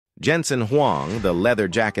Jensen Huang, the leather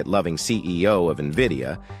jacket-loving CEO of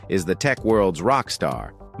NVIDIA, is the tech world's rock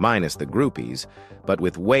star, minus the groupies, but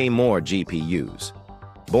with way more GPUs.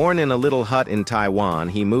 Born in a little hut in Taiwan,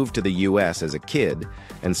 he moved to the US as a kid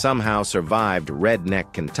and somehow survived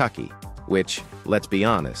redneck Kentucky, which, let's be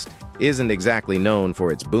honest, isn't exactly known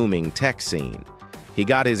for its booming tech scene. He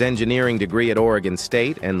got his engineering degree at Oregon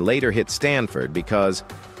State and later hit Stanford because,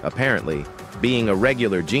 apparently, being a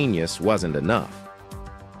regular genius wasn't enough.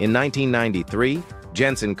 In 1993,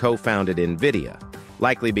 Jensen co-founded NVIDIA,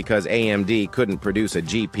 likely because AMD couldn't produce a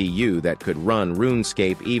GPU that could run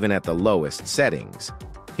RuneScape even at the lowest settings.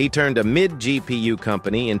 He turned a mid-GPU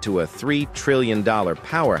company into a $3 trillion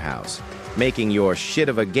powerhouse, making your shit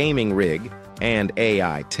of a gaming rig and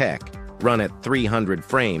AI tech run at 300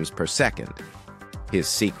 frames per second. His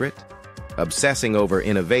secret? Obsessing over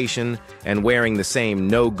innovation and wearing the same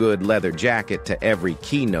no-good leather jacket to every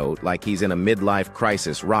keynote like he's in a midlife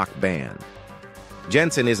crisis rock band.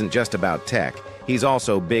 Jensen isn't just about tech, he's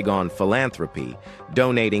also big on philanthropy,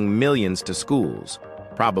 donating millions to schools,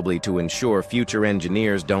 probably to ensure future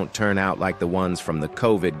engineers don't turn out like the ones from the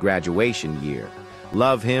COVID graduation year.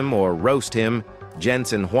 Love him or roast him,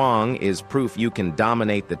 Jensen Huang is proof you can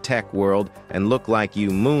dominate the tech world and look like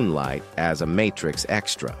you moonlight as a Matrix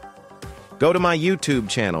extra. Go to my YouTube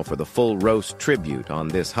channel for the full roast tribute on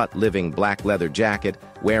this hut-living black leather jacket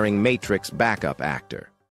wearing Matrix backup actor.